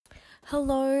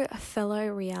Hello, fellow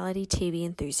reality TV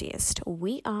enthusiast.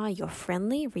 We are your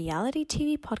friendly reality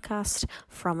TV podcast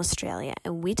from Australia,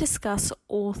 and we discuss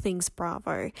all things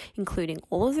Bravo, including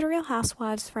all of the Real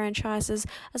Housewives franchises,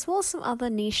 as well as some other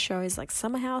niche shows like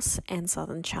Summer House and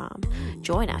Southern Charm.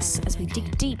 Join us as we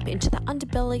dig deep into the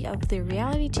underbelly of the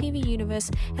reality TV universe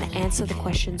and answer the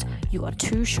questions you are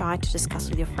too shy to discuss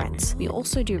with your friends. We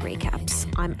also do recaps.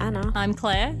 I'm Anna. I'm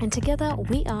Claire. And together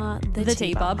we are the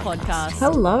T-Bar Podcast.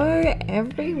 Hello,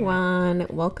 everyone.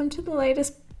 Welcome to the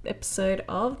latest episode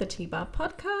of the T-Bar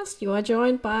Podcast. You are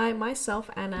joined by myself,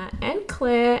 Anna, and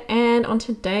Claire. And on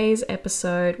today's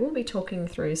episode, we'll be talking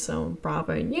through some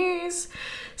Bravo news,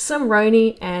 some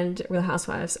Roni and Real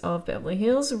Housewives of Beverly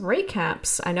Hills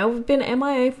recaps. I know we've been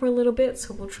MIA for a little bit,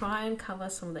 so we'll try and cover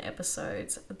some of the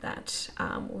episodes that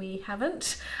we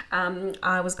haven't.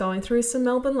 I was going through some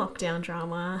Melbourne lockdown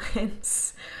drama,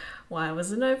 hence why I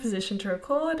was in no position to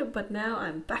record, but now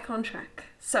I'm back on track.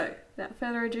 So, without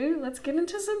further ado, let's get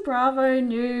into some Bravo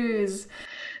news.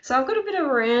 So I've got a bit of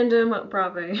random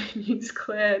Bravo news,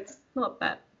 Claire. It's not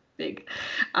that big.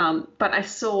 But I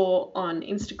saw on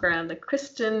Instagram that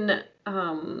Kristen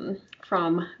from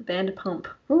Vanderpump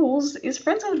Rules is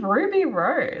friends with Ruby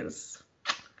Rose.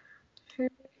 Who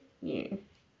knew?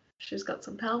 She's got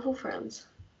some powerful friends.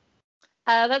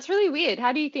 That's really weird.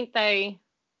 How do you think they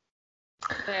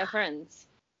are friends?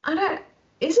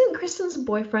 Isn't Kristen's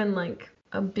boyfriend like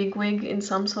a bigwig in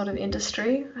some sort of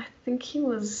industry? I think he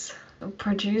was a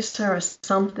producer or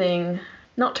something.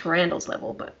 Not to Randall's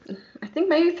level, but I think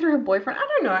maybe through her boyfriend. I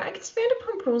don't know. I guess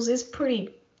Vanderpump Rules is pretty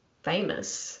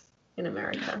famous in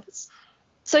America.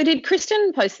 So did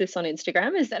Kristen post this on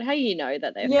Instagram? Is that how you know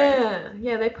that they're friends?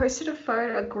 Yeah, they posted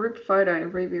a group photo,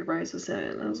 and Ruby Rose was in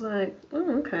it, and I was like,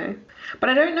 oh, okay. But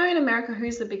I don't know in America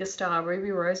who's the biggest star, Ruby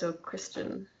Rose or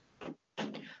Kristen.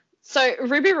 So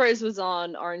Ruby Rose was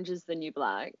on Orange is the New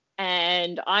Black,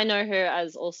 and I know her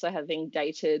as also having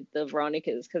dated the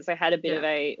Veronicas because they had a bit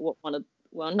of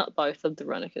not both of the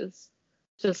Veronicas,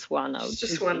 just one.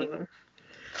 Just one of them.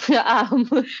 They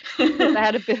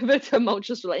had a bit of a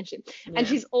tumultuous relationship. Yeah. And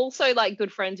she's also like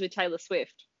good friends with Taylor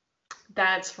Swift.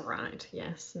 That's right.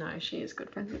 Yes. No, she is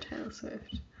good friends with Taylor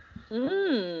Swift.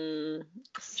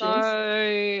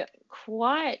 So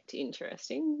quite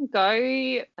interesting.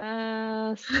 Go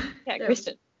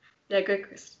Kristen. Yeah, go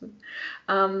Kristen.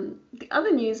 The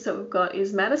other news that we've got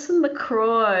is Madison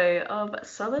LaCroix of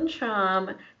Southern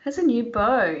Charm has a new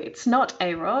beau. It's not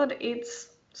A-Rod. It's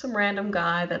some random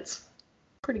guy that's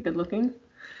pretty good looking.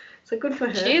 So good for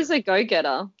her. She is a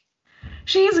go-getter.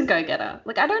 She is a go-getter.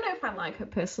 Like, I don't know if I like her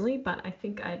personally, but I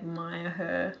think I admire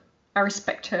her. I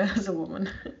respect her as a woman.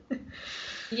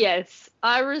 Yes,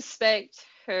 I respect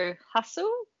her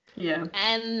hustle. Yeah.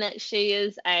 And that she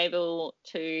is able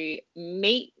to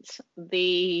meet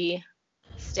the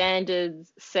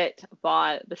standards set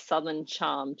by the Southern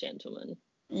Charm gentleman.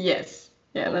 Yes.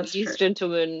 Yeah, that's true. These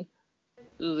gentlemen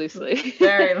loosely.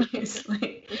 Very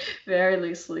loosely. Very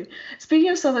loosely.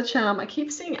 Speaking of Southern Charm, I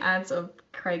keep seeing ads of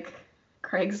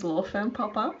Craig's law firm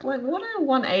pop up. Like, what a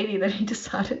 180 that he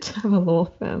decided to have a law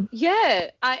firm.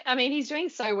 Yeah. I mean, he's doing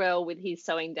so well with his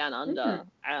Sewing Down Under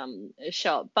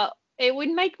shop, but it would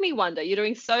make me wonder, you're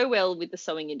doing so well with the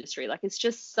sewing industry. Like, it's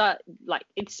just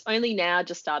it's only now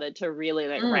just started to really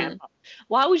ramp up.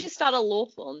 Why would you start a law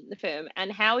firm,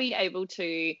 and how are you able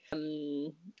to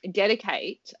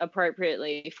dedicate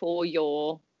appropriately for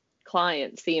your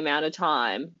clients the amount of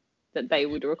time that they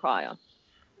would require?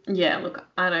 Yeah, look,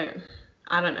 I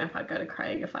don't know if I'd go to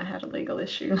Craig if I had a legal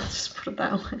issue. Let's just put it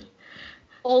that way.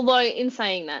 Although, in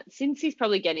saying that, since he's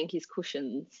probably getting his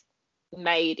cushions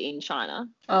made in China.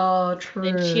 Oh, true.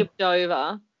 And shipped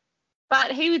over.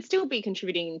 But he would still be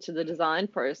contributing to the design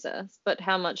process. But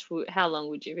how long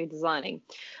would you be designing?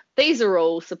 These are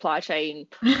all supply chain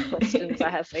questions I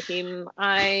have for him.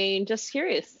 I'm just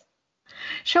curious.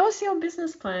 Show us your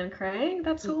business plan, Craig.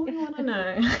 That's all we want to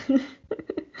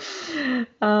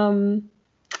know.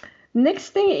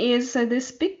 Next thing is, so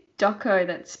this big doco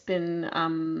that's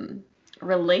been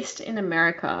released in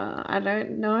America. I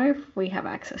don't know if we have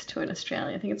access to it in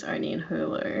Australia. I think it's only in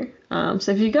Hulu.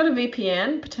 So if you've got a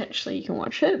VPN, potentially you can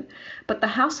watch it. But The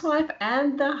Housewife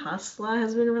and the Hustler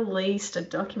has been released, a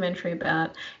documentary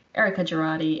about Erika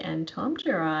Girardi and Tom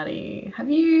Girardi. Have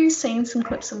you seen some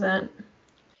clips of that,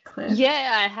 Claire?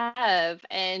 Yeah, I have.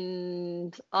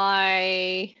 And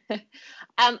I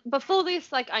before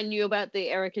this, like, I knew about the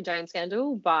Erika Jayne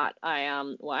scandal, but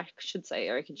I should say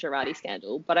Erika Girardi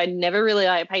scandal, but I never really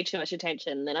paid too much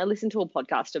attention. Then I listened to a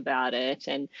podcast about it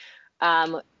and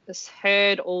just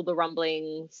heard all the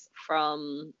rumblings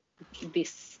from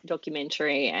this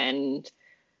documentary, and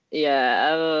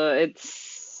Yeah,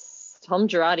 it's Tom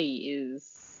Girardi is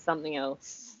something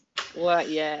else. Well,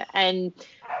 yeah, and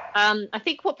I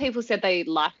think what people said they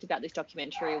liked about this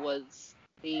documentary was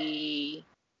the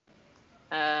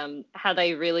how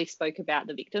they really spoke about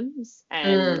the victims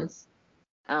and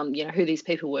who these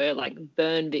people were, like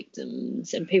burn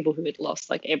victims and people who had lost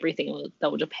like everything, or they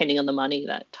were depending on the money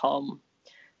that Tom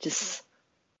just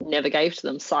never gave to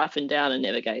them, siphoned down and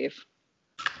never gave.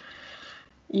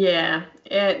 Yeah,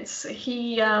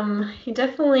 he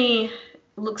definitely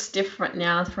looks different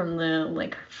now from the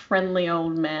like friendly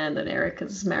old man that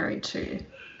Erica's married to. I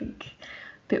think a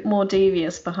bit more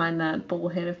devious behind that ball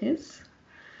head of his.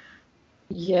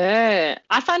 Yeah,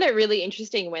 I find it really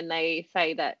interesting when they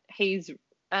say that he's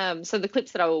so the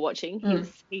clips that I was watching,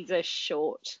 he's a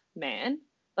short man.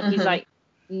 Like he's like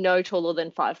no taller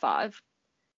than 5'5".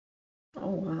 Oh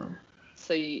wow.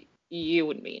 So you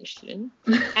wouldn't be interested in.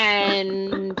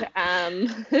 And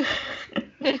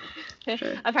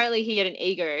apparently he had an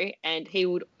ego and he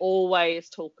would always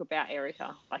talk about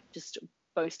Erica, like just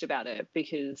boast about her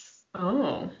because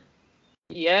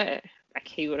yeah, like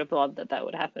he would have loved that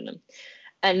would happen.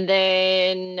 And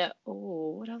then,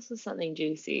 what else was something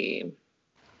juicy?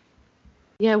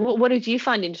 Yeah, what did you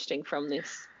find interesting from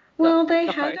this? Well, they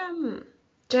had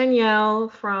Danielle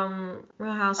from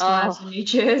Real Housewives of New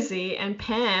Jersey and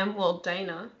Pam, well,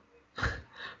 Dana,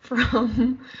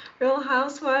 from Real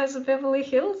Housewives of Beverly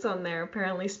Hills on there,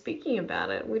 apparently speaking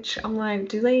about it. Which I'm like,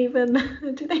 do they even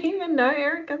know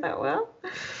Erica that well?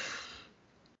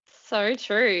 So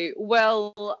true.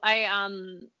 Well, I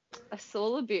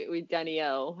saw a bit with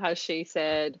Danielle, how she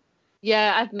said,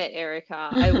 yeah, I've met Erica.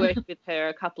 I worked with her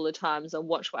a couple of times on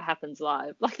Watch What Happens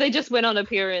Live. Like they just went on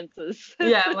appearances.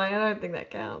 Yeah, like I don't think that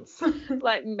counts.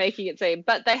 Like making it seem.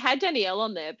 But they had Danielle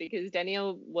on there because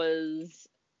Danielle was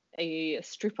a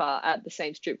stripper at the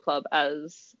same strip club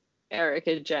as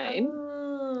Erica Jane.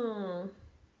 Oh.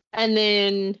 And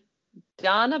then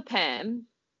Dana Pam.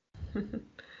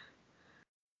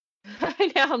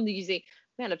 Now I'm using,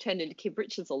 man, I've turned into Kib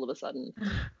Richards all of a sudden.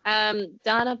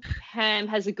 Dana Pam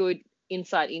has a good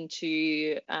insight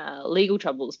into legal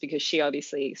troubles because she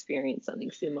obviously experienced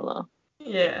something similar.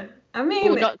 Yeah, I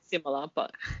mean, well, not similar,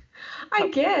 but I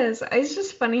guess it's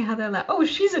just funny how they're like, oh,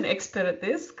 she's an expert at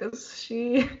this because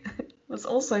she was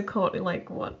also caught in like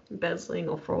what, embezzling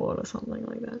or fraud or something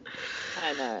like that.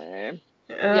 I know.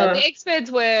 Yeah, the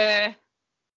experts were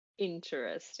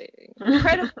interesting,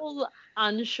 credible,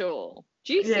 unsure,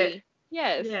 juicy.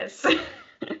 Yeah. Yes.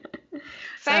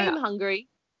 Fame hungry.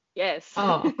 Yes.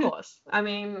 Oh, of course. I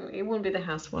mean, it wouldn't be the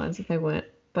Housewives if they weren't.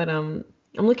 But I'm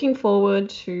looking forward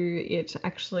to it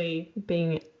actually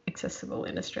being accessible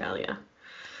in Australia.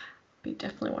 Be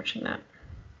definitely watching that.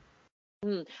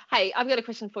 Hey, I've got a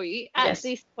question for you. At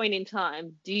this point in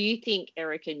time, do you think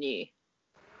Erica knew?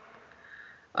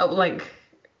 Oh, like,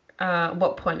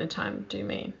 what point in time do you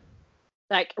mean?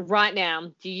 Like right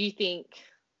now, do you think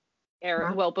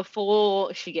Erica? Well,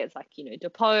 before she gets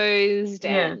deposed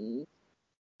and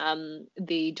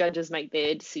the judges make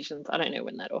their decisions. I don't know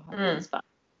when that all happens, but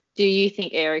do you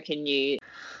think Erica knew?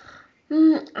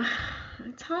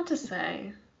 It's hard to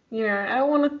say. I don't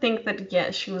want to think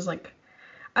that, she was like,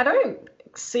 I don't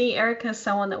see Erica as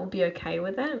someone that would be okay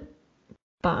with it.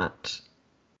 But,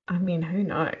 I mean, who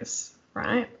knows,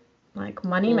 right? Like,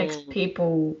 money makes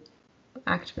people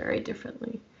act very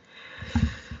differently.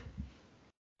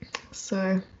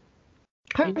 So,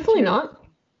 hopefully not.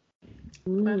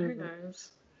 But who knows?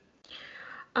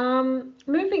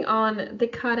 Moving on, the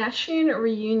Kardashian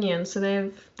reunion. So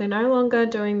they're no longer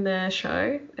doing their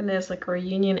show, and there's like a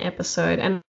reunion episode,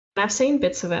 and I've seen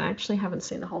bits of it. I actually haven't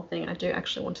seen the whole thing. I do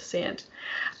actually want to see it.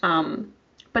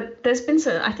 But there's been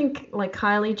I think like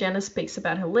Kylie Jenner speaks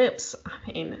about her lips.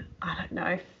 I mean, I don't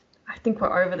know. I think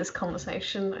we're over this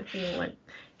conversation. I think like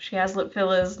she has lip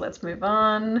fillers. Let's move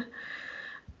on.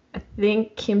 I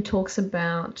think Kim talks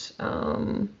about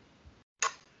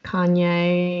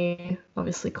Kanye.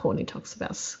 Obviously, Kourtney talks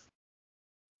about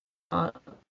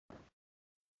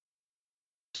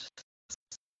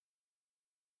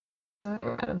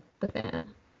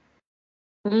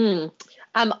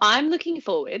I'm looking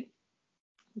forward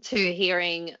to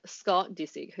hearing Scott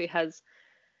Disick, who has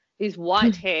his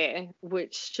white hair,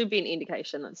 which should be an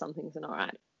indication that something's not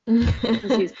right.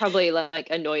 Because he's probably like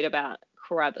annoyed about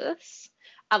Kravis.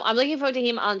 I'm looking forward to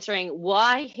him answering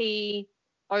why he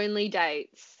only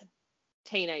dates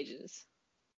teenagers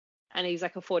and he's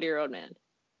like a 40-year-old man.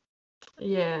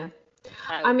 Yeah.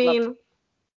 I mean,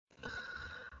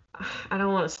 I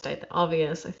don't want to state the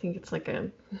obvious. I think it's like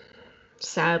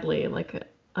sadly like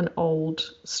an old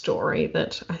story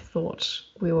that I thought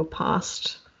we were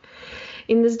past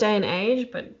in this day and age,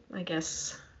 but I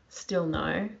guess still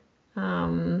no.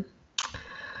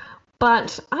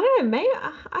 But I don't know, maybe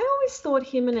I always thought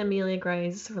him and Amelia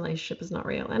Gray's relationship is not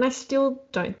real, and I still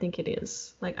don't think it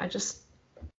is. Like, I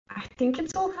think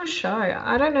it's all for show.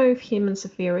 I don't know if him and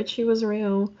Sophia Richie was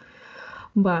real,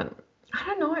 but I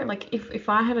don't know. Like, if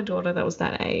I had a daughter that was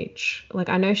that age, like,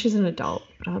 I know she's an adult,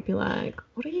 but I'd be like,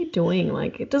 what are you doing?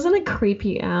 Like, doesn't it creep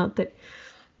you out that,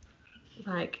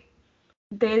 like,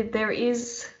 there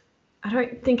is, I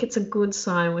don't think it's a good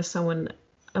sign where someone,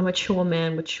 a mature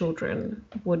man with children,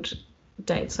 would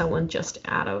date someone just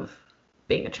out of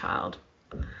being a child.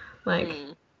 Like,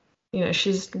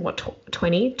 she's what,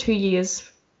 20, 2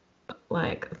 years,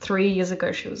 like 3 years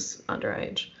ago she was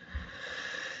underage.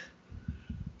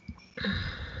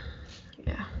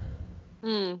 Yeah.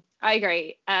 I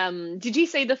agree. Did you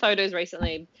see the photos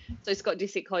recently? So Scott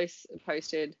Disick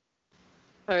posted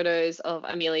photos of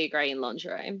Amelia Gray in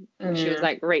lingerie. And she was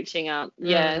like reaching up.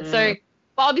 Yeah. So,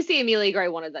 but obviously Amelia Gray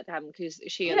wanted that to happen because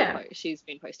she's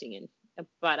been posting in.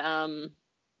 But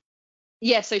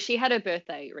yeah, so she had her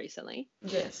birthday recently.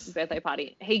 Yes. Birthday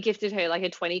party. He gifted her like a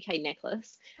 $20,000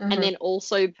 necklace and then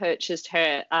also purchased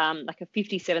her like a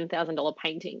 $57,000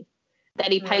 painting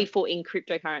that he paid for in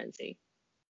cryptocurrency.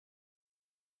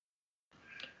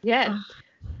 Yeah.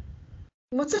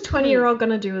 What's a 20-year-old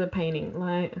gonna do with a painting?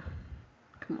 Like,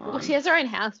 come on. Well, she has her own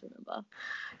house, remember?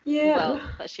 Yeah. Well,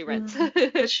 that she rents.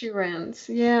 That she rents.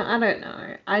 Yeah, I don't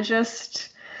know. I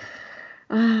just,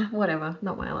 whatever.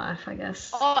 Not my life, I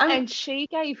guess. Oh, and she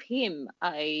gave him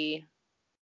a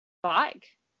bike,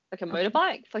 like a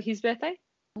motorbike for his birthday.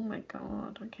 Oh my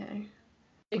God. Okay.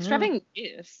 Extravagant,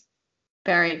 yes.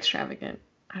 Very extravagant.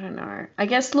 I don't know. I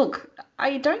guess, look,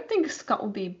 I don't think Scott will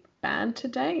be bad to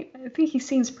date. I think he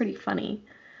seems pretty funny.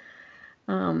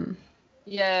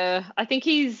 Yeah, I think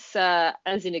he's,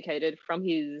 as indicated from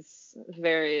his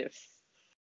various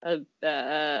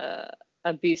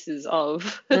abuses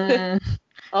of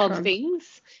of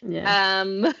things.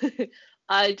 Yeah.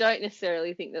 I don't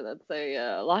necessarily think that that's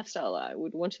a lifestyle I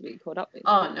would want to be caught up with.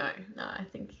 Oh, no, I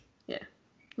think, yeah.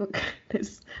 Look,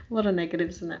 there's a lot of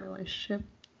negatives in that relationship.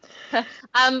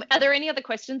 Are there any other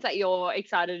questions that you're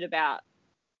excited about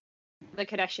the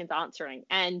Kardashians answering?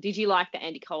 And did you like that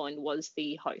Andy Cohen was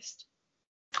the host?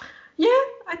 Yeah,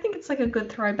 I think it's like a good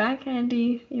throwback,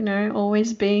 Andy,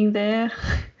 always being there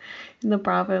in the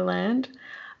Bravo land.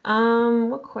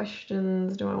 What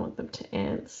questions do I want them to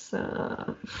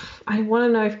answer? I want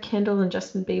to know if Kendall and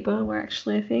Justin Bieber were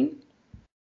actually a thing.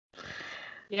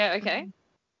 Yeah, okay.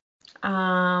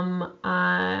 Kim,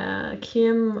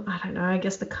 I don't know, I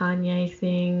guess the Kanye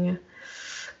thing.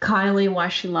 Kylie, why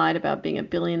she lied about being a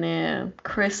billionaire.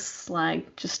 Kris,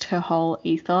 like, just her whole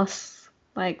ethos.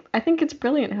 Like, I think it's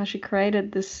brilliant how she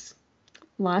created this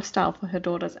lifestyle for her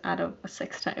daughters out of a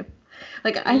sex tape.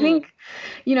 Like, I think,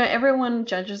 everyone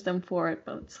judges them for it,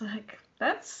 but it's like,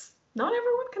 not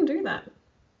everyone can do that.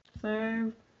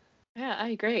 So. Yeah, I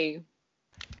agree.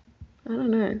 I don't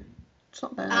know. It's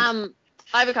not bad.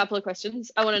 I have a couple of questions.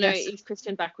 I want to know, is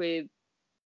Kristen back with,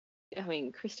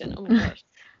 Kristen, oh my gosh.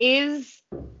 Is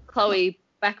Khloe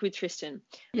back with Tristan?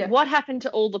 Yeah. What happened to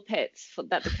all the pets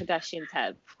that the Kardashians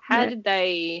have? How did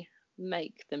they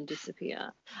make them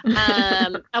disappear?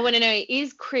 I want to know,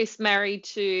 is Kris married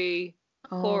to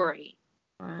Corey?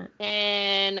 Right.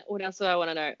 And what else do I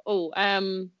want to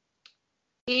know?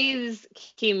 Is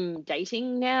Kim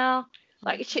dating now?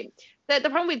 Like, the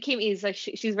problem with Kim is, like,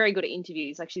 she's very good at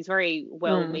interviews. Like, she's very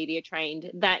well media trained,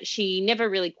 that she never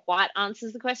really quite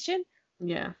answers the question.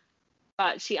 Yeah.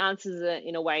 But she answers it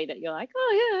in a way that you're like,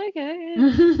 oh, yeah, okay.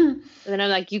 Yeah. And then I'm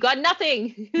like, you got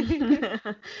nothing.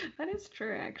 That is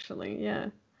true, actually, yeah.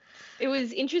 It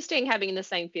was interesting having the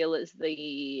same feel as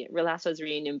the Real Housewives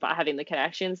reunion, but having the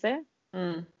Kardashians there.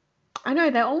 I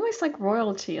know, they're almost like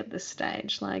royalty at this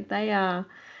stage. Like, they are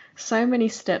so many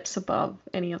steps above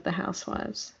any of the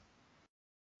housewives.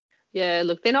 Yeah,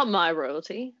 look, they're not my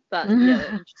royalty, but yeah,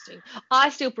 they're interesting. I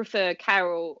still prefer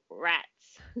Carol Ratz.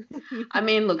 I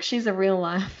mean, look, she's a real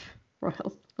life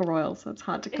royal, so it's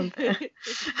hard to compare.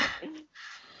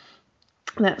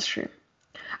 That's true.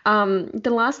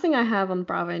 The last thing I have on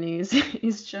Bravo News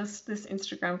is just this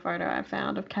Instagram photo I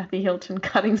found of Kathy Hilton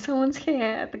cutting someone's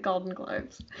hair at the Golden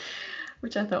Globes,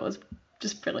 which I thought was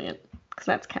just brilliant, because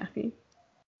that's Kathy.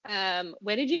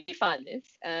 Where did you find this?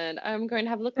 And I'm going to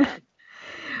have a look now.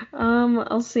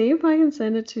 I'll see if I can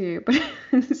send it to you, but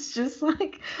it's just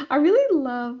like, I really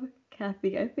love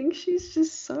Kathy. I think she's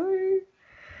just so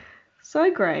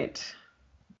great.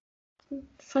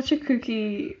 Such a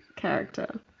kooky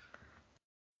character.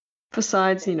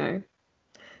 Besides, doing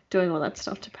all that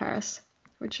stuff to Paris,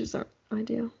 which is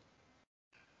ideal.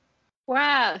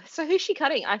 Wow. So who's she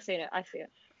cutting? I see it. I see it.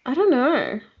 I don't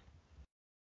know.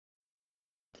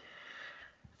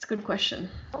 It's a good question.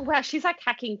 Oh, wow. She's like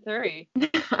hacking through.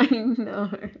 I know.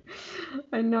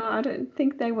 I know. I don't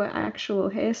think they were actual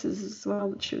hair scissors as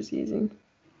well that she was using.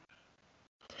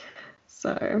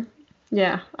 So,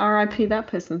 yeah, RIP that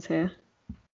person's hair.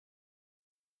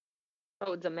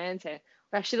 Oh, it's a man's hair.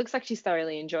 Wow. She looks like she's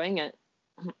thoroughly enjoying it.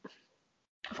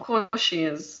 Of course she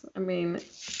is. I mean,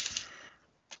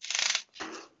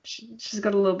 she's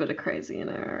got a little bit of crazy in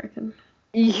her, I reckon.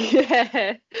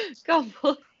 Yeah.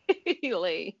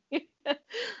 Completely.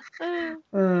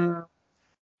 All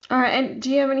right, and do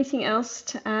you have anything else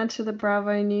to add to the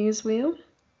Bravo news wheel?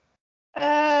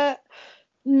 No,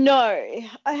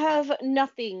 I have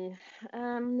nothing.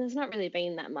 There's not really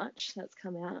been that much that's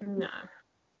come out.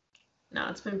 No,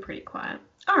 it's been pretty quiet.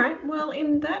 All right, well,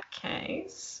 in that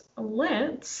case,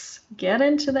 let's get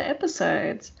into the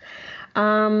episodes.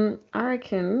 I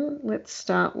reckon let's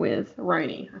start with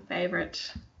Roni,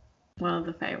 one of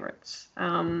the favorites.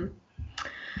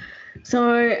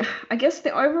 So I guess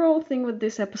the overall thing with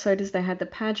this episode is they had the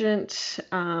pageant,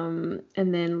 and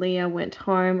then Leah went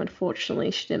home.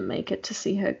 Unfortunately, she didn't make it to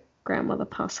see her grandmother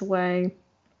pass away.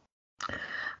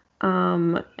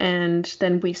 And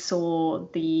then we saw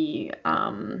the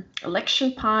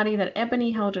election party that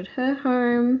Ebony held at her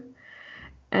home.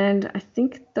 And I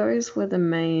think those were the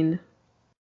main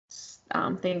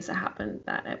things that happened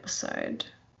that episode.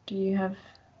 Do you have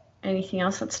anything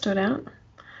else that stood out?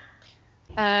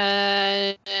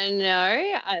 No,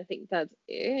 I think that's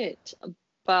it.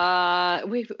 But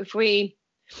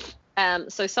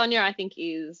so Sonia, I think,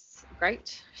 is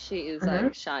great. She is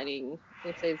like shining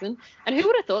this season. And who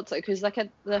would have thought so? Because like at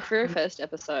the very first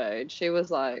episode, she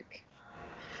was like,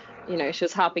 she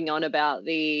was harping on about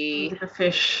the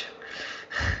fish.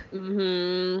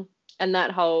 And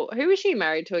that whole, who was she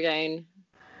married to again?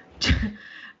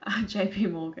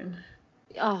 JP Morgan.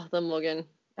 Oh, the Morgan.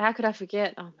 How could I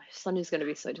forget? Oh, my Sonia's going to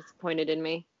be so disappointed in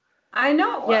me. I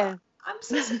know. Yeah. I'm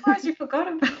so surprised you forgot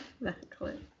about that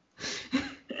clip.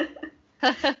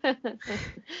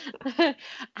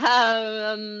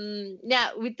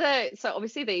 Now so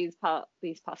obviously these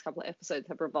past couple of episodes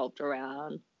have revolved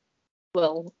around,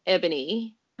 well,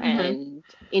 Ebony and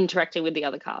interacting with the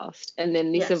other cast, and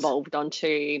then this evolved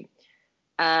onto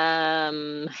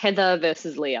Heather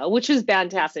versus Leah, which was bound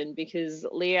to happen because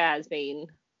Leah has been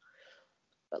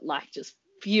like just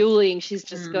fueling. She's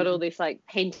just got all this like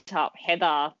pent up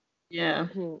Heather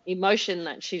emotion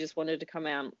that she just wanted to come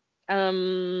out.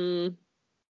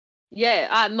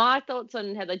 My thoughts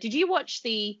on Heather. Did you watch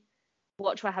the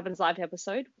Watch What Happens Live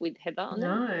episode with Heather on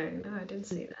No, I didn't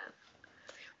see that.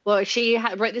 Well, she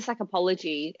wrote this like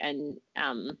apology and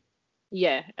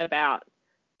about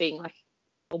being like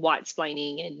a white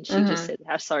splaining, and she just said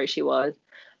how sorry she was.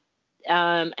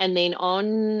 And then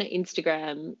on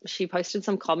Instagram, she posted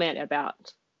some comment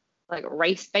about like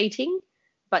race baiting,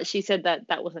 but she said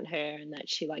that wasn't her and that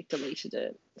she like deleted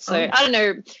it. So I don't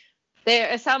know.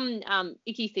 There are some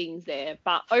icky things there,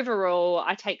 but overall,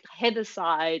 I take Heather's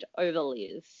side over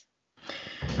Liz.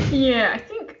 Yeah,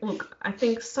 I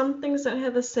think some things that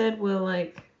Heather said were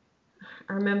like,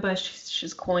 I remember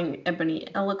she's calling Ebony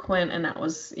eloquent, and that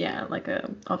was like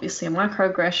obviously a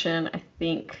microaggression. I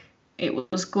think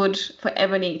it was good for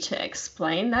Ebony to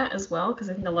explain that as well, because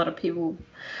I think a lot of people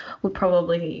would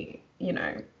probably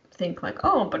think like,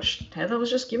 oh, but Heather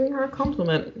was just giving her a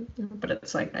compliment. But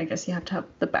it's like, I guess you have to have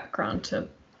the background to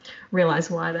realize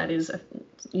why that is,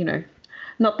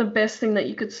 not the best thing that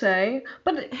you could say.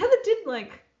 But Heather did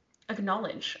like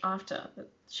acknowledge after that.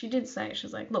 She did say,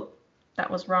 she's like, look, that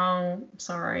was wrong. I'm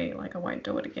sorry. Like, I won't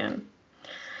do it again.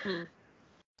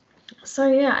 So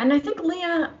yeah, and I think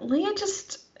Leah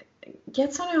just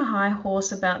gets on her high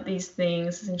horse about these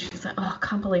things, and she's like, oh, I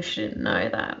can't believe she didn't know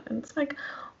that. And it's like,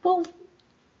 well,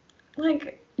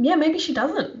 like, yeah, maybe she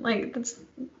doesn't. Like, it's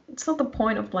not the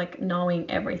point of like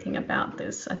knowing everything about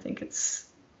this. I think it's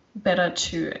better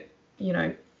to,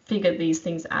 figure these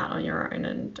things out on your own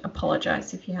and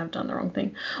apologize if you have done the wrong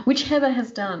thing, which Heather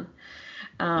has done.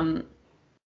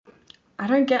 I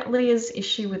don't get Leah's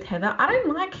issue with Heather. I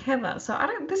don't like Heather, so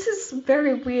this is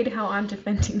very weird how I'm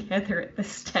defending Heather at this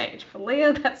stage. For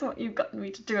Leah, that's what you've gotten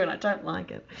me to do, and I don't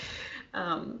like it.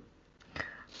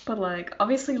 But like,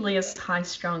 obviously Leah's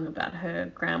high-strung about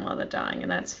her grandmother dying,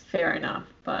 and that's fair enough,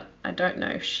 but I don't know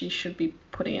if she should be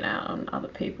putting it out on other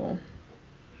people.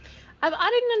 I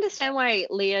didn't understand why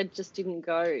Leah just didn't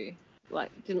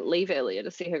leave earlier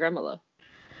to see her grandmother.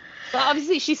 But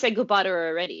obviously she said goodbye to her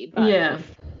already, but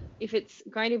if it's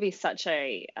going to be such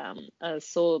a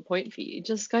sore point for you,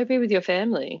 just go be with your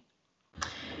family.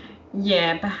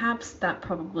 Yeah, perhaps that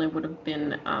probably would have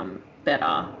been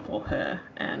better for her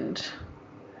and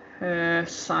her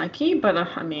psyche, but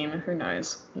I mean, who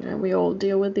knows? You know, we all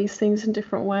deal with these things in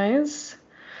different ways.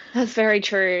 That's very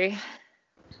true.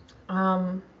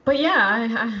 But yeah,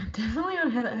 I definitely on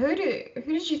Heather. Who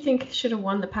did you think should have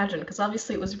won the pageant? Because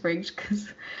obviously it was rigged because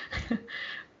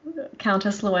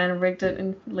Countess Luann rigged it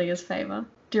in Leah's favor.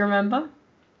 Do you remember?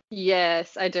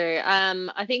 Yes, I do.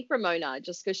 I think Ramona,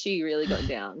 just because she really got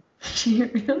down. She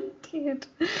really did.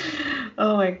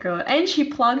 Oh my God. And she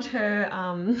plugged her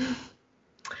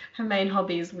her main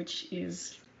hobbies, which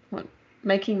is what,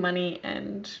 making money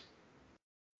and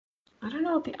I don't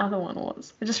know what the other one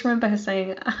was. I just remember her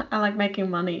saying, I like making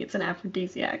money. It's an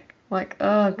aphrodisiac. Like,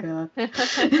 oh God.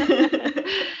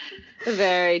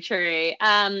 Very true.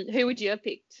 Who would you have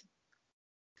picked?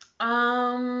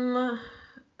 Um,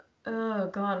 oh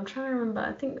God, I'm trying to remember.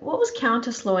 I think, what was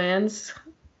Countess Luann's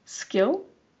skill?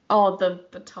 Oh, the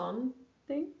baton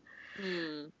thing.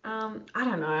 Hmm. I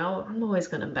don't know. I'm always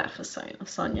going to bet for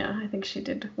Sonia. I think she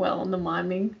did well on the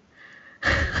miming.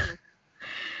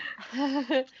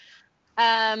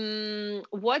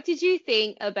 What did you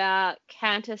think about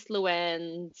Countess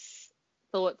Luann's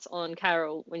thoughts on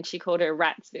Carol when she called her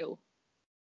Ratsville?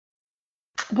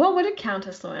 What did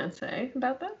Countess Luann say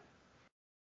about that?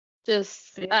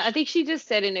 Just, I Bitch. think she just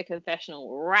said in a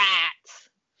confessional, "Rat!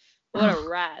 What a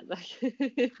rat!"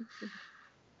 Like,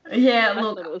 Yeah, I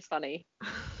thought look, it was funny.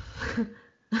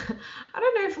 I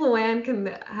don't know if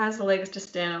Luann has the legs to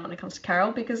stand on when it comes to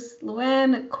Carol because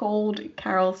Luann called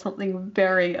Carol something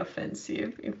very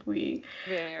offensive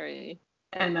Very.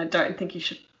 and I don't think you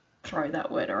should throw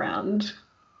that word around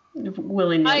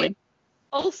willy I nilly.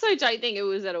 also don't think it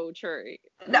was at all true,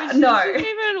 No, which is no, just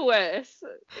even worse.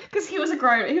 because he was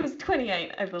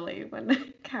 28, I believe,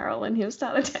 when Carol and him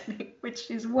started dating, which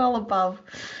is well above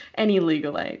any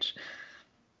legal age.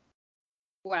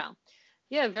 Wow.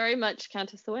 Yeah, very much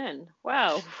Countess Luann.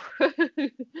 Wow.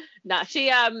 Nah,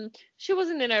 she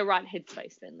wasn't in her right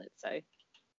headspace then, let's say.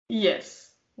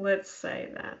 Yes, let's say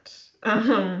that.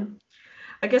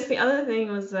 I guess the other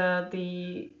thing was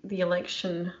the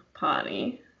election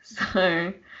party.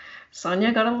 So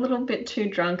Sonia got a little bit too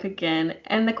drunk again,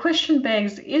 and the question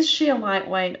begs, is she a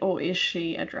lightweight or is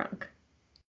she a drunk?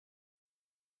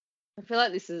 I feel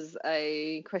like this is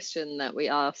a question that we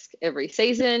ask every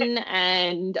season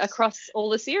and across all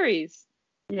the series.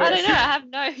 I don't Yes. know.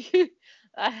 I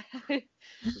have no. I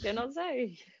cannot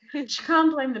say. She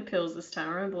can't blame the pills this time.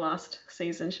 I remember last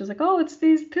season she was like, "Oh, it's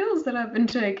these pills that I've been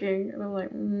taking," and I'm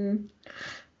like,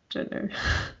 don't know.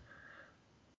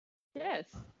 Yes,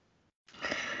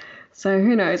 So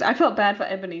who knows? I felt bad for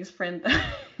Ebony's friend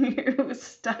though, who was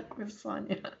stuck with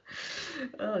Sonia.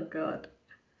 Oh God.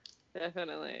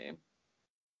 definitely.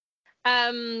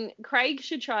 Craig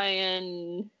should try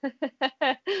and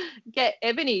get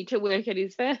Ebony to work at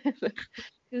his firm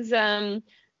because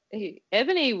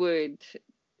Ebony would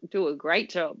do a great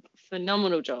job,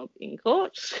 phenomenal job in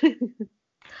court.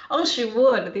 Oh, she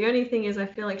would. The only thing is, I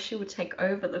feel like she would take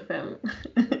over the film.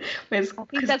 Whereas, I think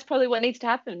because that's probably what needs to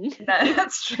happen.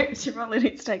 that's true, she probably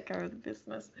needs to take over the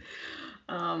business,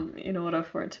 in order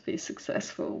for it to be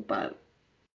successful. But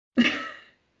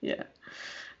yeah,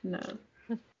 no.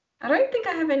 I don't think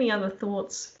I have any other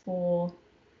thoughts for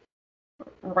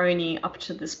Roni up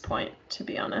to this point, to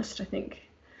be honest. I think.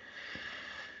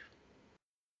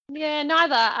 Yeah,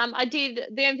 neither. I did.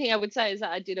 The only thing I would say is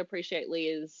that I did appreciate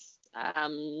Leah's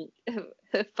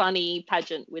her funny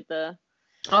pageant with the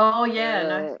Oh yeah,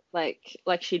 no, like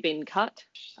she'd been cut.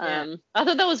 yeah. I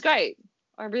thought that was great.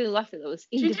 I really liked it. That was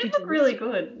She did look really individualistic.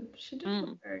 good. She did look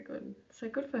Mm. very good. So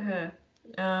good for her.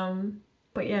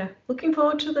 But yeah, looking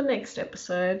forward to the next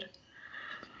episode.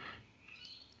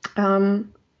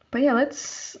 Um, but yeah,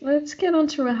 let's get on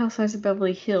to Real Housewives of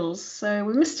Beverly Hills. So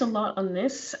we missed a lot on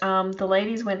this. The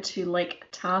ladies went to Lake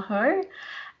Tahoe,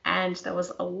 and there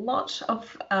was a lot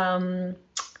of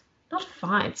not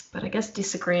fights, but I guess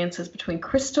disagreements between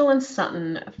Crystal and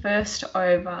Sutton. First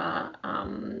over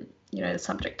the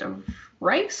subject of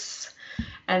race,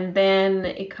 and then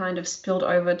it kind of spilled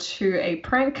over to a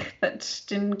prank that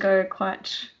didn't go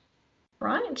quite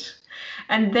right.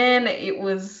 And then it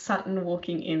was Sutton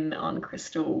walking in on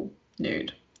Crystal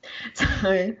nude.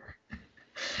 So,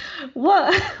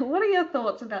 what are your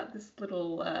thoughts about this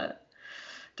little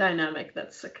dynamic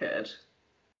that's occurred?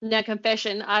 Now,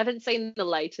 confession: I haven't seen the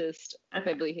latest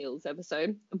Okay. Beverly Hills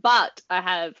episode, but I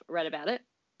have read about it.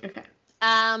 Okay.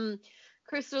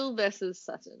 Crystal versus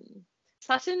Sutton.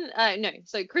 Sutton, no.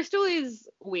 So Crystal is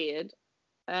weird,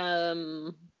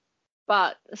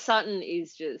 but Sutton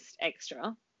is just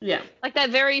extra. Yeah. Like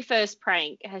that very first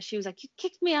prank, how she was like, "You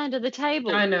kicked me under the I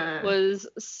table," know. was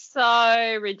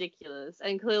so ridiculous.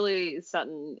 And clearly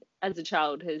Sutton, as a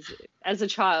child,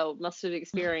 must have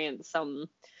experienced some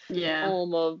Yeah.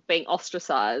 form of being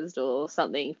ostracized or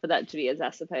something for that to be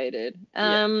exacerbated.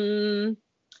 Yeah.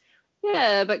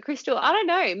 Yeah, but Crystal, I don't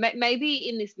know. Maybe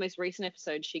in this most recent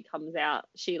episode, she comes out,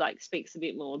 she like speaks a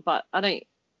bit more, but I don't.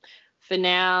 For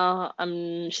now,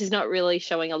 she's not really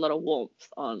showing a lot of warmth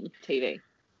on TV.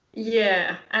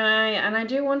 Yeah, and I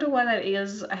do wonder why that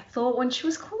is. I thought when she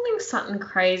was calling Sutton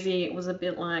crazy, it was a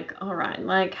bit like, all right,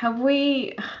 like have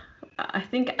we? I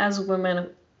think as women,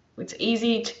 it's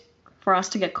easy for us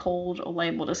to get called or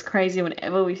labeled as crazy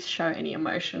whenever we show any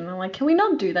emotion. I'm like, can we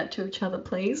not do that to each other,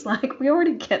 please? Like we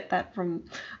already get that from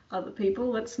other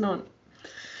people. Let's not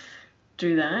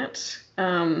do that.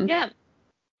 Yeah.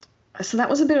 So that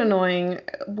was a bit annoying.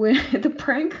 When the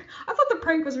prank, I thought the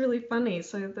prank was really funny.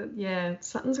 So yeah,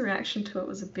 Sutton's reaction to it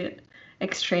was a bit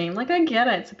extreme. Like I get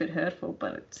it, it's a bit hurtful,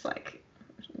 but it's like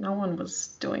no one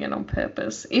was doing it on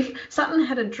purpose. If Sutton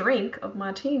had a drink of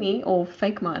martini or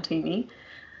fake martini,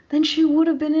 then she would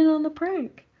have been in on the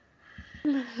prank.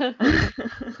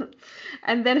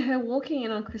 And then her walking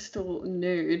in on Crystal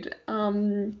nude.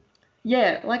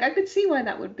 Yeah, like I could see why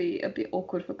that would be a bit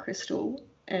awkward for Crystal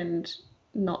and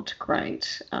not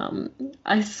great.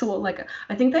 I saw like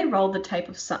I think they rolled the tape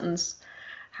of Sutton's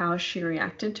how she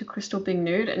reacted to Crystal being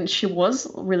nude, and she was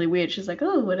really weird. She's like,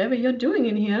 "Oh, whatever you're doing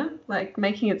in here," like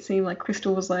making it seem like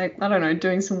Crystal was like, I don't know,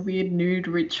 doing some weird nude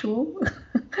ritual.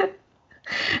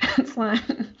 It's like,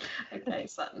 okay,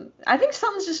 Sutton. I think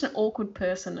Sutton's just an awkward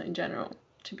person in general,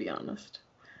 to be honest.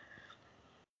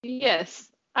 Yes,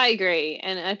 I agree.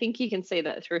 And I think you can see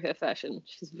that through her fashion.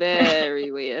 She's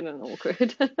very weird and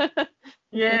awkward.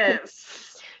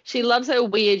 Yes. She loves her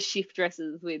weird shift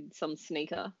dresses with some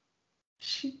sneaker.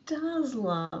 She does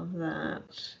love that.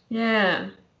 Yeah.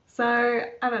 So,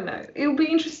 I don't know. It'll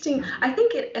be interesting. I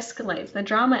think it escalates. The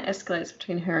drama escalates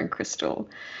between her and Crystal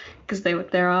because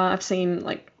I've seen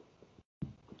like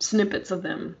snippets of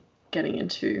them getting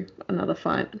into another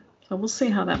fight. So we'll see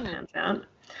how that pans out.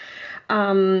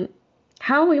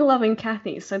 How are we loving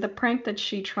Kathy? So the prank that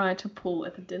she tried to pull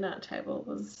at the dinner table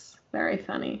was very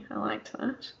funny. I liked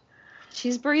that.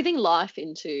 She's breathing life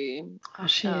into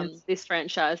this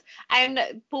franchise.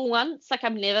 And for once, like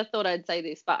I've never thought I'd say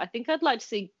this, but I think I'd like to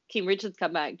see Kim Richards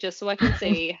come back just so I can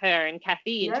see her and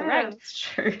Kathy interact. Yeah, that's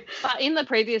true. But in the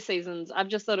previous seasons, I've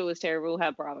just thought it was terrible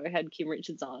how Bravo had Kim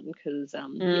Richards on because,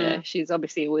 yeah, she's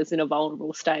obviously was in a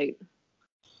vulnerable state.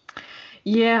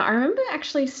 Yeah, I remember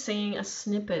actually seeing a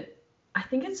snippet. I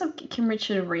think it's of Kim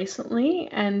Richards recently,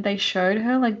 and they showed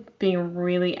her like being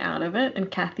really out of it, and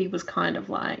Kathy was kind of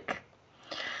like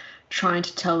trying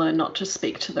to tell her not to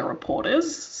speak to the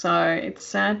reporters. So it's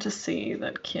sad to see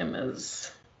that Kim is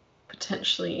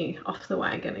potentially off the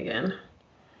wagon again.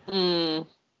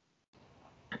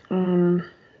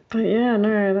 But yeah,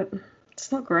 no,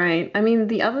 it's not great. I mean,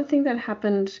 the other thing that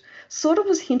happened sort of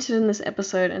was hinted in this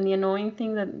episode, and the annoying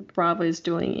thing that Bravo is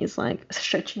doing is like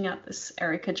stretching out this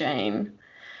Erika Jayne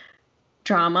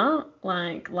drama.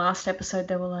 Like last episode,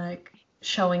 they were like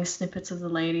showing snippets of the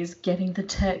ladies getting the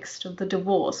text of the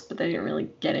divorce, but they didn't really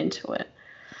get into it.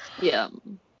 Yeah.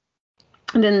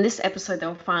 And then this episode, they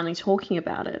were finally talking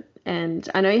about it. And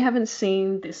I know you haven't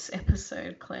seen this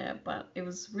episode, Claire, but it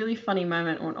was a really funny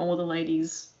moment when all the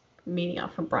ladies meeting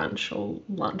up for brunch or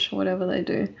lunch or whatever they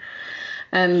do.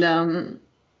 And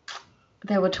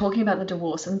they were talking about the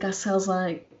divorce, and Garcelle's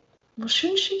like, well,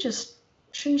 shouldn't she just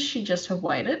have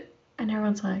waited? And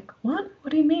everyone's like, what? What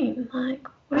do you mean? Like,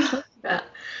 what are you talking about?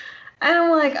 And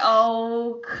I'm like,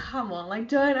 oh, come on. Like,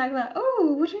 don't act like,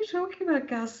 oh, what are you talking about,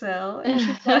 Garcelle? And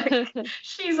she's like,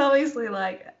 she's obviously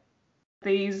like,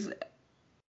 these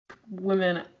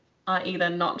women are either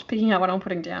not picking up what I'm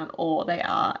putting down or they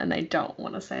are and they don't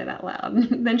want to say it out loud.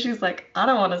 And then she's like, I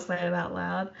don't want to say it out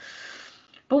loud.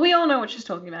 But we all know what she's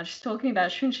talking about. She's talking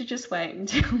about, shouldn't she just wait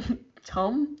until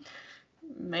Tom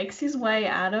makes his way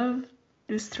out of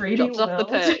this 3D drops world? Off the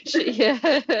perch. Yeah.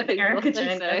 Erika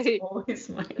Jayne gets all his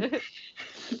money.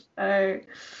 So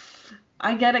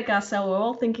I get it, Garcelle. We're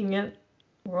all thinking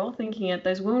it.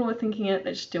 Those women were thinking it.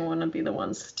 They just didn't want to be the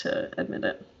ones to admit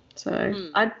it. So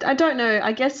I don't know.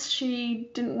 I guess she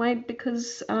didn't wait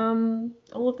because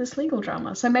all of this legal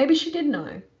drama. So maybe she did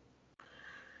know.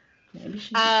 Maybe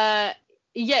she did.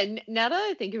 Yeah, now that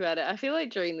I think about it, I feel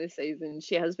like during this season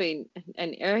she has been,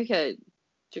 and Erika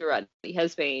Girardi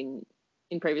has been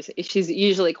in previous, she's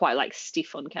usually quite like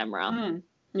stiff on camera.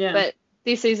 Yeah. But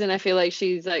this season I feel like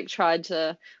she's like tried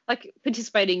to like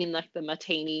participating in like the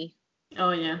martini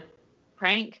Oh yeah.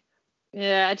 prank.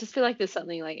 Yeah, I just feel like there's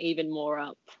something like even more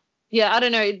up. Yeah, I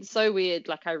don't know. It's so weird.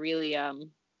 Like I really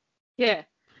yeah,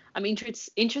 I'm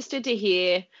interested to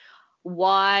hear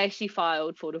why she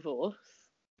filed for divorce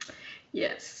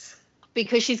Yes.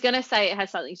 because she's gonna say it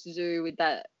has something to do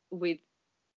with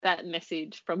that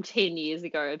message from 10 years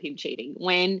ago of him cheating.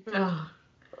 When Oh,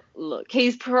 look,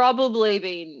 he's probably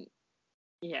been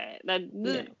yeah,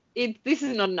 yeah. this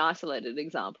is not an isolated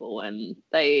example, and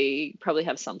they probably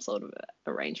have some sort of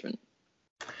arrangement.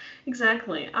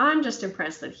 Exactly. I'm just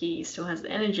impressed that he still has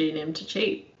the energy in him to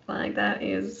cheat. Like that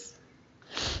is.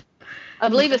 I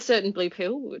believe a certain blue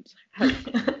pill would help.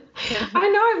 I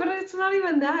know, but it's not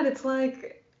even that. It's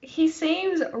like he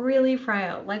seems really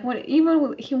frail. Like when even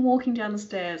with him walking down the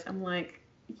stairs, I'm like,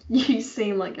 you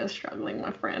seem like you're struggling,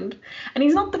 my friend. And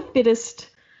he's not the fittest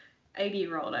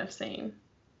 80-year-old I've seen.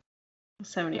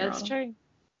 70-year-old. That's true.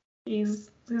 He's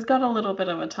got a little bit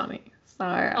of a tummy. So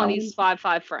On his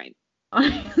 5'5" frame.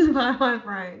 my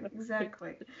brain,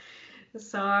 exactly.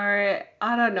 So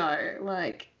I don't know,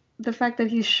 like the fact that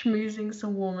he's schmoozing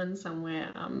some woman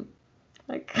somewhere,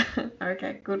 like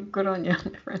okay, good on you,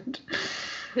 my friend.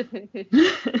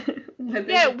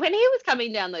 Yeah, when he was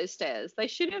coming down those stairs, they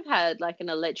should have had like an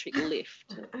electric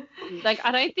lift. Like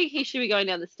I don't think he should be going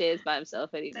down the stairs by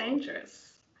himself anymore. Dangerous.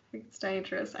 I think it's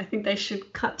dangerous. I think they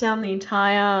should cut down the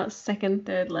entire second,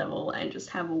 third level and just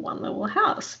have a one-level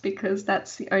house because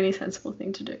that's the only sensible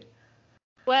thing to do.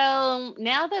 Well,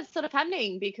 now that's sort of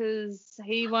happening because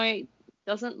he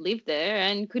doesn't live there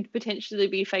and could potentially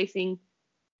be facing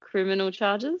criminal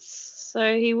charges.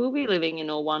 So he will be living in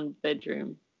a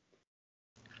one-bedroom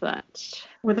flat.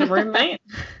 With a roommate?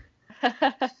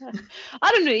 I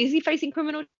don't know. Is he facing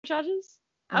criminal charges?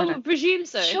 I would presume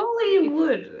so. Surely you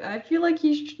would. I feel like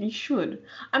you should.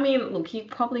 I mean, look,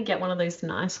 he'd probably get one of those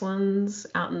nice ones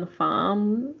out in the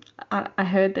farm. I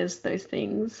heard there's those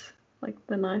things, like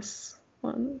the nice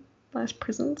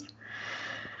prisons.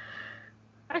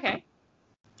 Okay.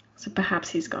 So perhaps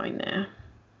he's going there.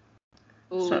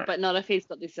 Ooh, but not if he's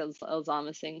got this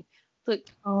Alzheimer's thing. Look.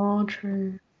 Oh,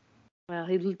 true. Well,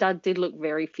 he did look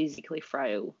very physically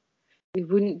frail. We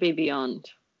wouldn't be beyond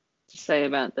to say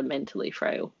about the mentally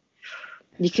frail.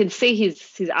 You can see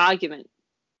his argument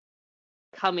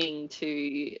coming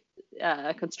to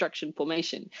construction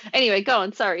formation. Anyway, go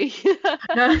on. Sorry.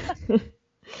 No,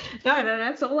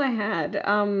 that's all I had.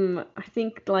 I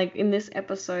think like in this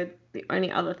episode, the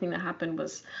only other thing that happened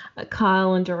was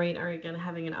Kyle and Doreen are again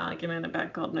having an argument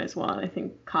about God knows what. I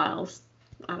think Kyle's,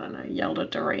 I don't know, yelled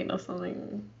at Doreen or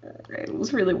something. It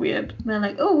was really weird. And they're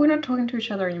like, oh, we're not talking to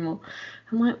each other anymore.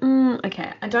 I'm like,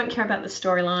 okay, I don't care about the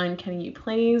storyline. Can you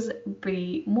please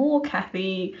be more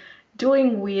Kathy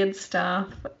doing weird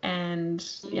stuff? And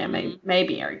yeah,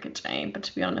 maybe Erica Jane. But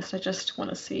to be honest, I just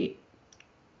want to see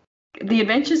the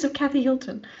adventures of Kathy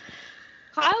Hilton.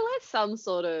 Kyle has some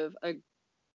sort of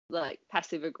like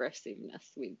passive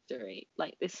aggressiveness with Doreen.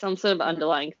 Like there's some sort of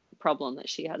underlying problem that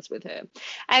she has with her,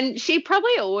 and she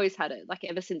probably always had it. Like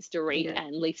ever since Doreen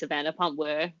and Lisa Vanderpump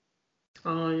were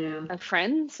a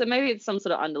friend. So maybe it's some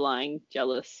sort of underlying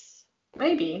jealous.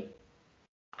 Maybe.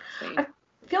 I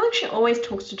feel like she always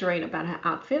talks to Doreen about her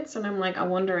outfits, and I'm like, I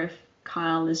wonder if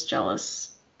Kyle is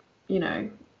jealous. You know,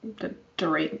 that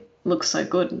Doreen looks so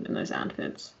good in those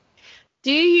outfits.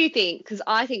 Do you think, because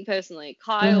I think personally,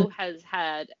 Kyle has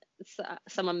had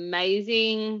some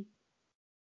amazing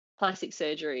plastic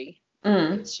surgery.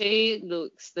 She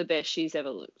looks the best she's ever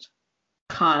looked.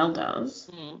 Kyle does.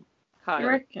 Kyle. You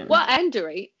reckon? Well, and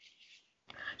Dorit.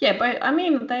 Yeah, but I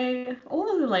mean,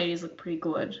 all of the ladies look pretty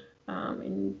good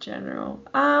in general.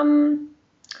 Kyle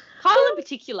in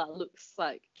particular looks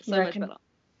like so much better.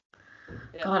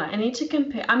 Yeah. God, I need to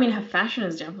compare. I mean, her fashion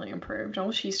has definitely improved.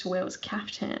 All she used to wear was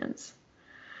caftans.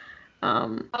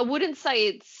 I wouldn't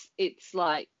say it's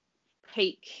like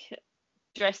peak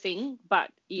dressing, but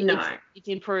it's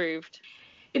improved.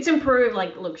 It's improved.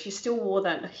 Like, look, she still wore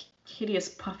that hideous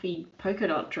puffy polka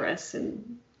dot dress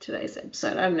in today's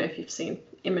episode. I don't know if you've seen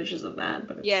images of that,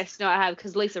 but yes, no, I have,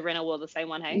 because Lisa Rinna wore the same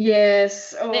one. Hey,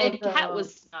 yes, their hat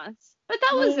was nice. But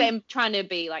that was them trying to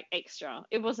be like extra.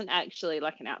 It wasn't actually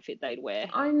like an outfit they'd wear.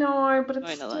 I know, but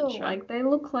it's still like they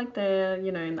look like they're,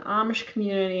 in the Amish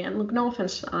community. And look, no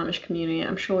offense to the Amish community,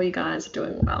 I'm sure you guys are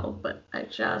doing well, but I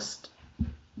just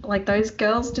like those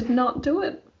girls did not do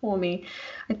it for me.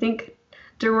 I think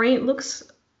Doreen looks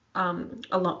a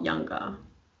lot younger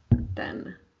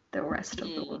than the rest of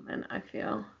the women, I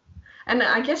feel. And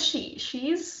I guess she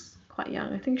is quite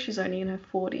young. I think she's only in her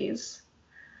 40s.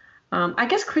 I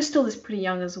guess Crystal is pretty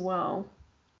young as well.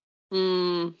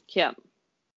 Yeah.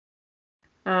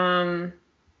 But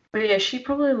yeah, she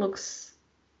probably looks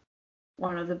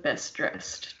one of the best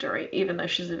dressed, Dorit, even though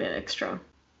she's a bit extra.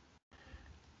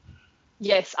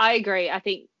 Yes, I agree. I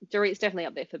think Dorit's definitely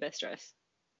up there for best dress.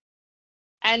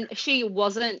 And she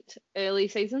wasn't early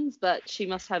seasons, but she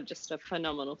must have just a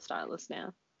phenomenal stylist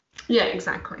now. Yeah,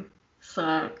 exactly.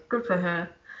 So good for her.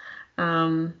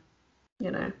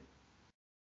 You know,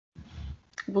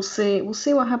 we'll see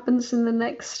what happens in the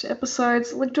next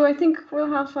episodes. Like, do I think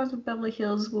Real Housewives of Beverly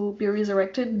Hills will be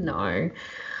resurrected? No.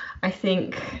 I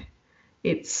think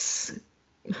it's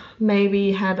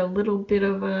maybe had a little bit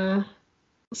of a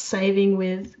saving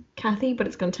with Kathy, but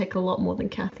it's going to take a lot more than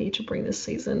Kathy to bring this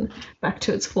season back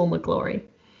to its former glory.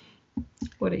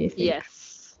 What do you think?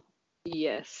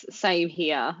 Yes, same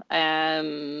here.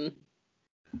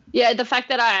 Yeah, the fact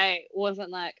that I wasn't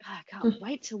like, oh, I can't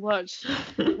wait to watch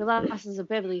The Housewives of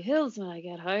Beverly Hills when I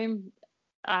get home.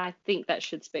 I think that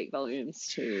should speak volumes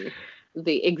to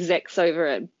the execs over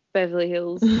at Beverly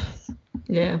Hills.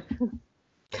 Yeah.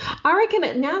 I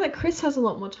reckon now that Chris has a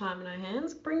lot more time in her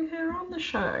hands, bring her on the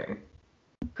show.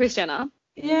 Kris Jenner?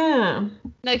 Yeah.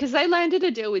 No, because they landed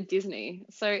a deal with Disney.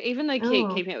 So even though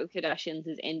Keeping Up with Kardashians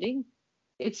is ending,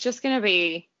 it's just going to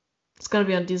be... It's going to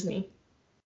be on Disney.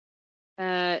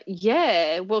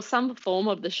 Yeah, well, some form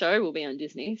of the show will be on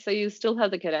Disney, so you still have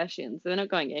the Kardashians. They're not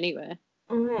going anywhere.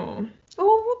 Oh,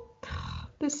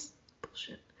 this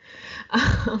bullshit.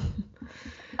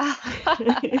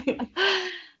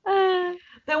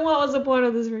 Then what was the point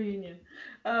of this reunion?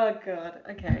 Oh God.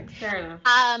 Okay, fair enough.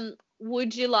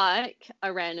 Would you like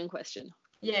a random question?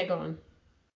 Yeah, go on.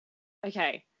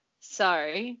 Okay,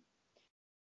 so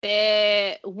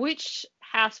which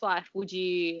housewife would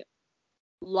you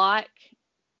like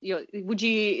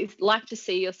to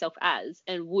see yourself as,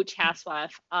 and which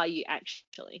housewife are you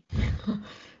actually?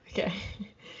 Okay.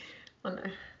 Oh no.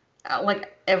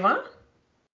 Like ever?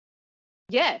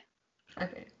 Yeah.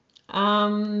 Okay.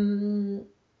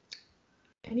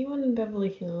 Anyone in Beverly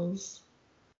Hills?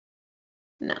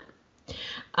 No.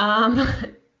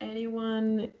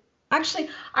 Anyone? Actually,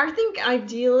 I think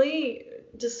ideally,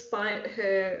 despite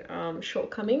her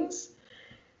shortcomings,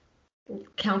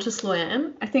 Countess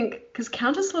Luann. I think because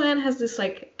Countess Luann has this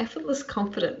like effortless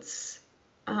confidence.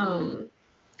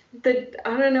 That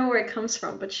I don't know where it comes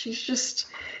from, but she's just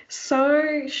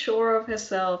so sure of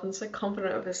herself and so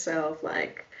confident of herself.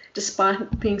 Like,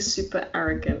 despite being super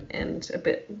arrogant and a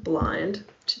bit blind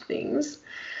to things.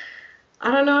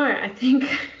 I don't know. I think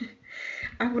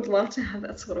I would love to have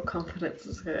that sort of confidence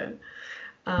as her.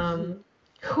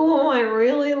 Who am I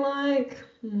really like?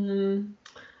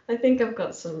 I think I've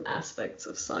got some aspects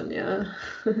of Sonia.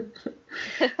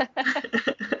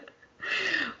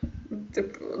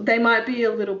 They might be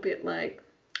a little bit like,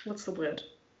 what's the word?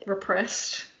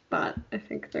 Repressed, but I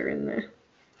think they're in there.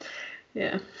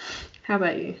 Yeah. How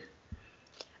about you?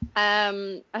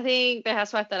 I think the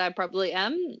housewife that I probably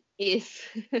am is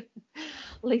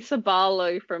Lisa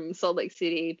Barlow from Salt Lake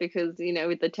City, because, you know,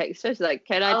 with the texture, she's like,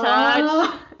 can I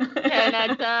touch? Can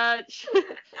I touch?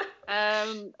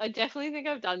 I definitely think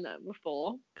I've done that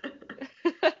before.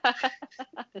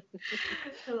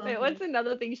 Wait, what's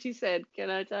another thing she said? Can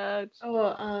I touch?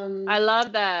 I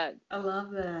love that. I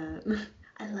love that.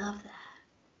 I love that.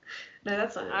 No,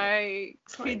 that's not it.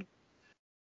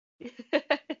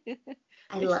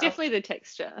 It's definitely the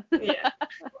texture. Yeah.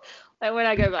 Like when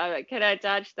I go by, I'm like, can I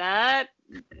touch that?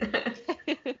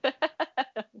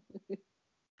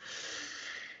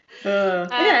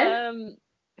 Okay.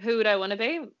 Who would I want to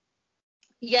be?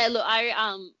 Yeah, look,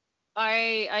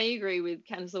 I agree with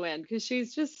Candice LeAnn, because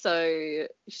she's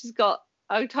got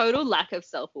a total lack of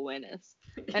self-awareness.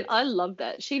 And I love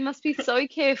that. She must be so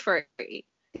carefree.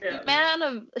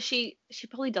 Yeah. She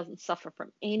probably doesn't suffer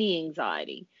from any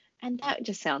anxiety. And that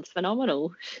just sounds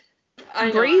phenomenal.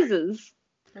 Breezes.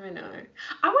 I know.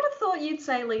 I would have thought you'd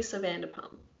say Lisa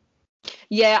Vanderpump.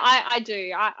 Yeah, I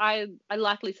do. I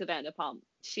like Lisa Vanderpump.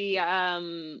 She's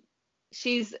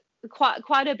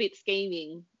quite a bit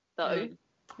scheming though.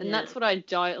 And that's what I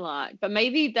don't like. But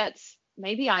maybe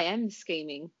I am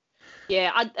scheming.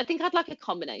 Yeah, I think I'd like a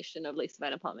combination of Lisa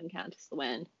Vanderpump and Candice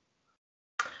LeAnn.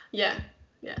 Yeah,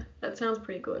 that sounds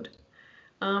pretty good.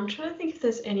 I'm trying to think if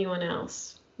there's anyone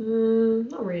else.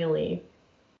 Not really.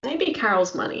 Maybe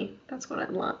Carol's Money. That's what I'd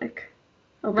like.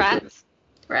 Rats.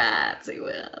 Ratsy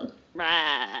Will.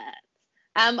 Rats.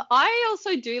 I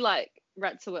also do like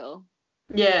Ratsawell.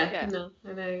 Yeah. No,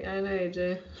 I know you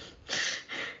do.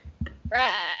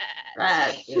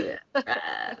 Rats. Yeah.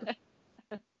 Rat.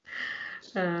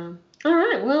 All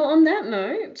right. Well, on that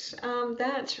note,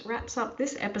 that wraps up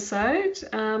this episode.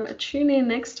 Tune in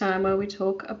next time where we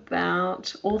talk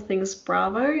about all things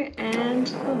Bravo and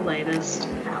the latest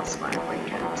Housewife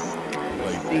recaps.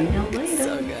 See you later.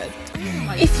 So good.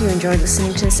 If you enjoyed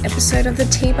listening to this episode of the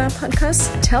T-Bar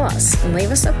Podcast, tell us and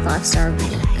leave us a 5-star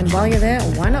review. And while you're there,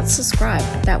 why not subscribe?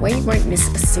 That way you won't miss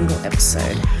a single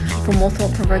episode. For more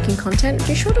thought-provoking content,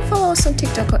 be sure to follow us on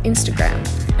TikTok or Instagram.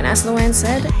 And as Luann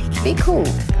said, be cool,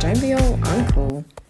 don't be all uncool.